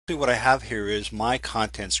what I have here is my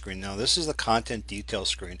content screen. Now this is the content detail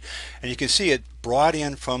screen, and you can see it brought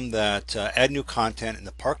in from that add new content in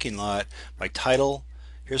the parking lot. My title,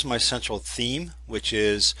 here's my central theme, which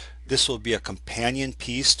is this will be a companion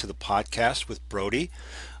piece to the podcast with Brody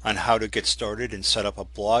on how to get started and set up a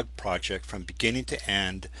blog project from beginning to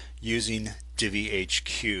end using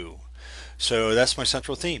DivvyHQ. So that's my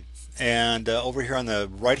central theme. And over here on the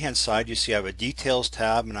right hand side you see I have a details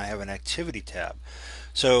tab and I have an activity tab.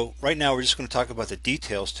 So right now we're just going to talk about the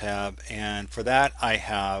details tab, and for that I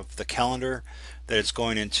have the calendar that it's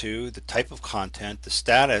going into, the type of content, the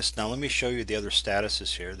status. Now let me show you the other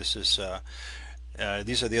statuses here. These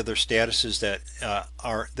are the other statuses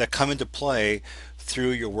that come into play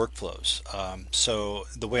through your workflows. So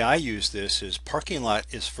the way I use this is parking lot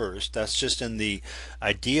is first. That's just in the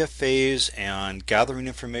idea phase and gathering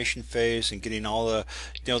information phase and getting all the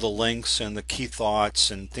the links and the key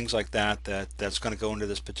thoughts and things like that's going to go into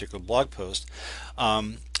this particular blog post.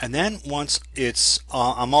 And then once it's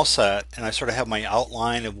I'm all set and I sort of have my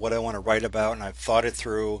outline of what I want to write about and I've thought it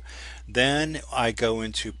through, then I go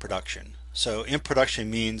into production. So in production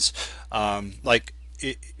means like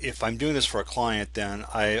if I'm doing this for a client, then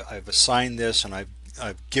I've assigned this and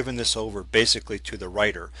I've given this over basically to the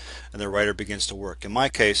writer, and the writer begins to work. In my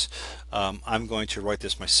case, I'm going to write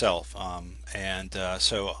this myself,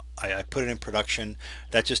 so I put it in production.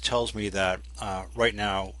 That just tells me that right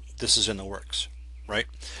now this is in the works, right?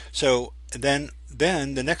 So then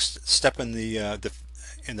the next step in the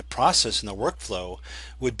process in the workflow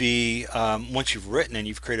would be once you've written and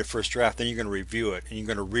you've created a first draft, then you're going to review it and you're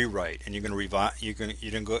going to rewrite and you're going to revise. You're going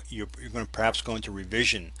to perhaps go into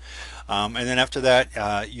revision, and then after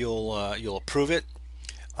that you'll approve it,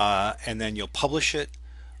 and then you'll publish it.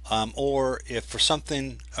 Or if for some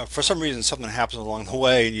reason something happens along the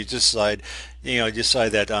way and you decide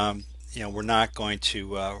that we're not going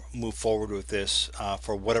to move forward with this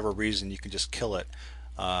for whatever reason, you can just kill it.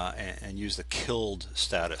 And use the killed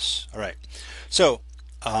status. All right, so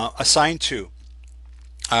assign to.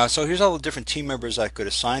 So here's all the different team members I could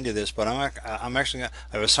assign to this, but I've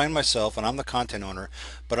assigned myself and I'm the content owner,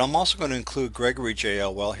 but I'm also going to include Gregory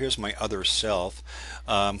JL. Well, here's my other self,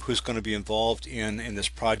 who's going to be involved in this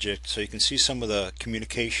project. So you can see some of the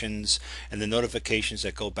communications and the notifications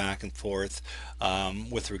that go back and forth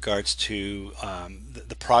with regards to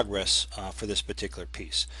the progress for this particular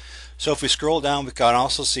piece. So if we scroll down, we can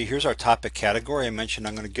also see here's our topic category. I mentioned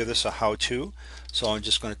I'm going to give this a how-to, so I'm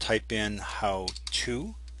just going to type in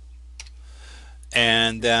how-to,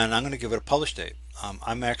 and then I'm going to give it a publish date.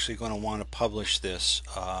 I'm actually going to want to publish this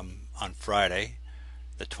on Friday,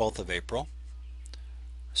 the 12th of April.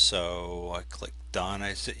 So I click done.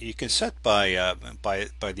 You can set by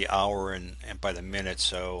the hour and by the minute.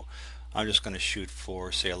 So I'm just going to shoot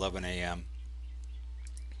for say 11 a.m.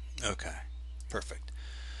 Okay, perfect.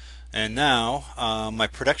 And now my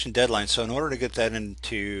production deadline. So in order to get that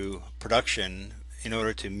into production, in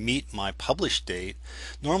order to meet my publish date,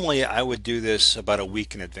 normally I would do this about a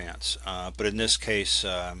week in advance. But in this case,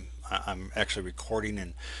 I'm actually recording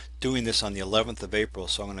and doing this on the 11th of April.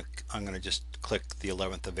 So I'm gonna just click the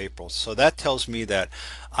 11th of April. So that tells me that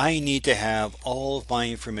I need to have all of my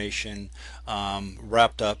information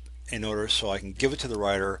wrapped up in order so I can give it to the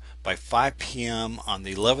writer by 5 p.m. on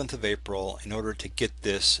the 11th of April in order to get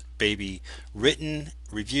this baby written,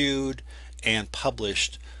 reviewed, and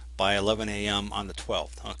published by 11 a.m. on the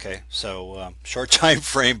 12th. Okay, so short time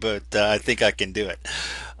frame, but I think I can do it.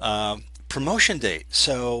 Promotion date.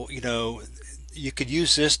 So you could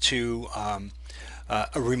use this to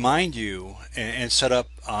remind you and set up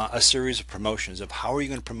a series of promotions of how are you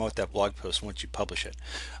going to promote that blog post once you publish it.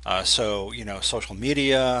 So social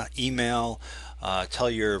media, email, tell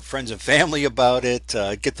your friends and family about it,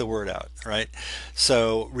 get the word out, right?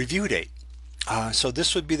 So review date. So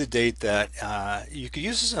this would be the date that you could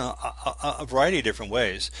use this in a variety of different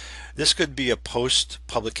ways. This could be a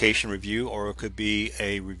post-publication review, or it could be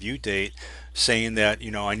a review date saying that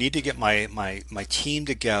I need to get my team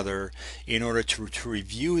together in order to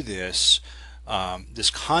review this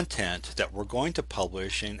content that we're going to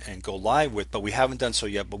publish and go live with, but we haven't done so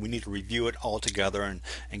yet, but we need to review it all together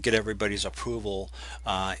and get everybody's approval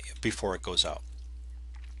before it goes out.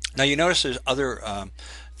 Now you notice there's other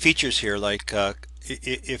features here, like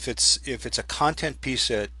if it's a content piece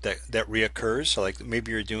that reoccurs, so like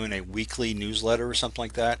maybe you're doing a weekly newsletter or something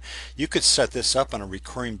like that, you could set this up on a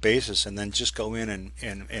recurring basis and then just go in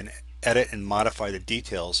and edit and modify the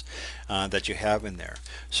details that you have in there.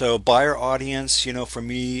 So buyer audience, for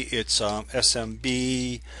me it's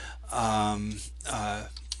SMB,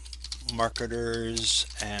 marketers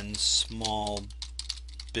and small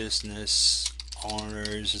business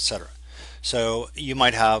owners, etc. So you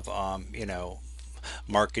might have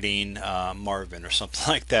marketing Marvin or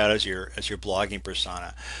something like that as your blogging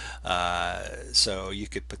persona. So you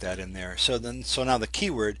could put that in there. So now the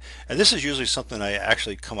keyword, and this is usually something I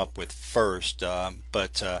actually come up with first,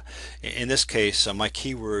 but in this case, my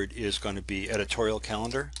keyword is going to be editorial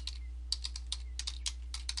calendar.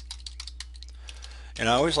 And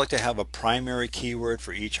I always like to have a primary keyword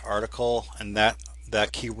for each article, and that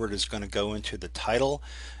keyword is going to go into the title,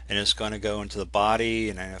 and it's going to go into the body.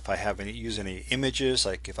 And if I have use any images,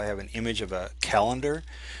 like if I have an image of a calendar,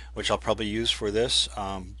 which I'll probably use for this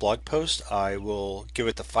blog post, I will give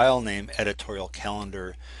it the file name editorial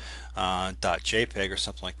calendar .jpg or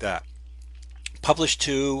something like that. Publish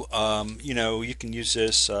to, you can use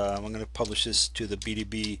this. I'm going to publish this to the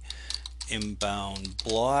BDB inbound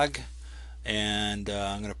blog, and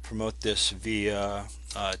I'm going to promote this via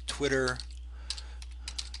Twitter.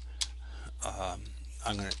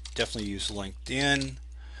 I'm going to definitely use LinkedIn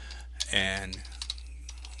and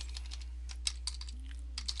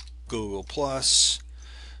Google Plus,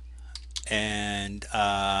 and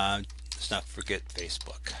let's not forget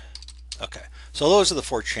Facebook. Okay, so those are the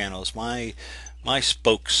 4 channels, my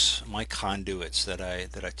spokes, my conduits that I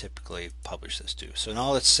typically publish this to. So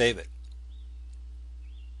now let's save it.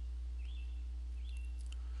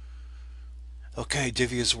 Okay,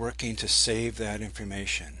 Divi is working to save that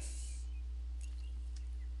information.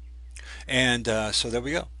 And so there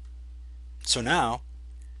we go. So now,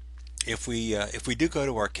 if we do go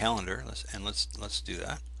to our calendar, let's do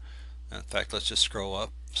that. In fact, let's just scroll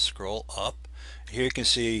up. Here you can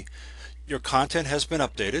see your content has been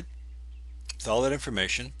updated with all that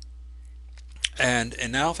information. And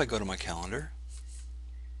now if I go to my calendar,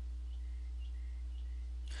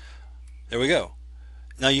 there we go.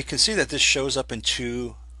 Now you can see that this shows up on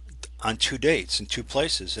two dates in 2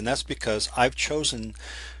 places, and that's because I've chosen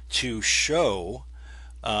to show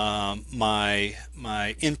my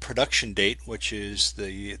in production date, which is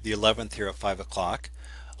the 11th here at 5 o'clock,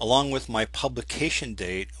 along with my publication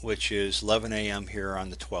date, which is 11 a.m. here on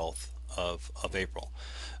the 12th of April.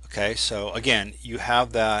 Okay, so again, you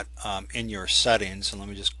have that in your settings, and let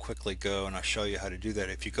me just quickly go and I'll show you how to do that.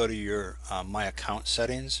 If you go to your my account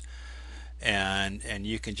settings, and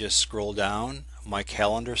you can just scroll down my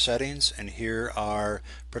calendar settings, and here are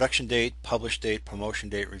production date, publish date, promotion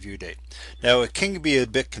date, review date. Now it can be a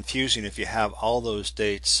bit confusing if you have all those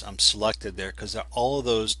dates selected there, because all of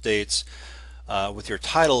those dates with your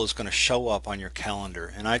title is going to show up on your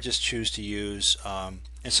calendar, and I just choose to use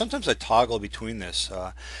and sometimes I toggle between this.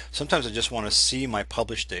 Sometimes I just want to see my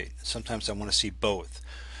publish date, sometimes I want to see both,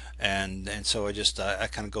 and so I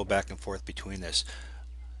kind of go back and forth between this.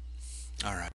 All right.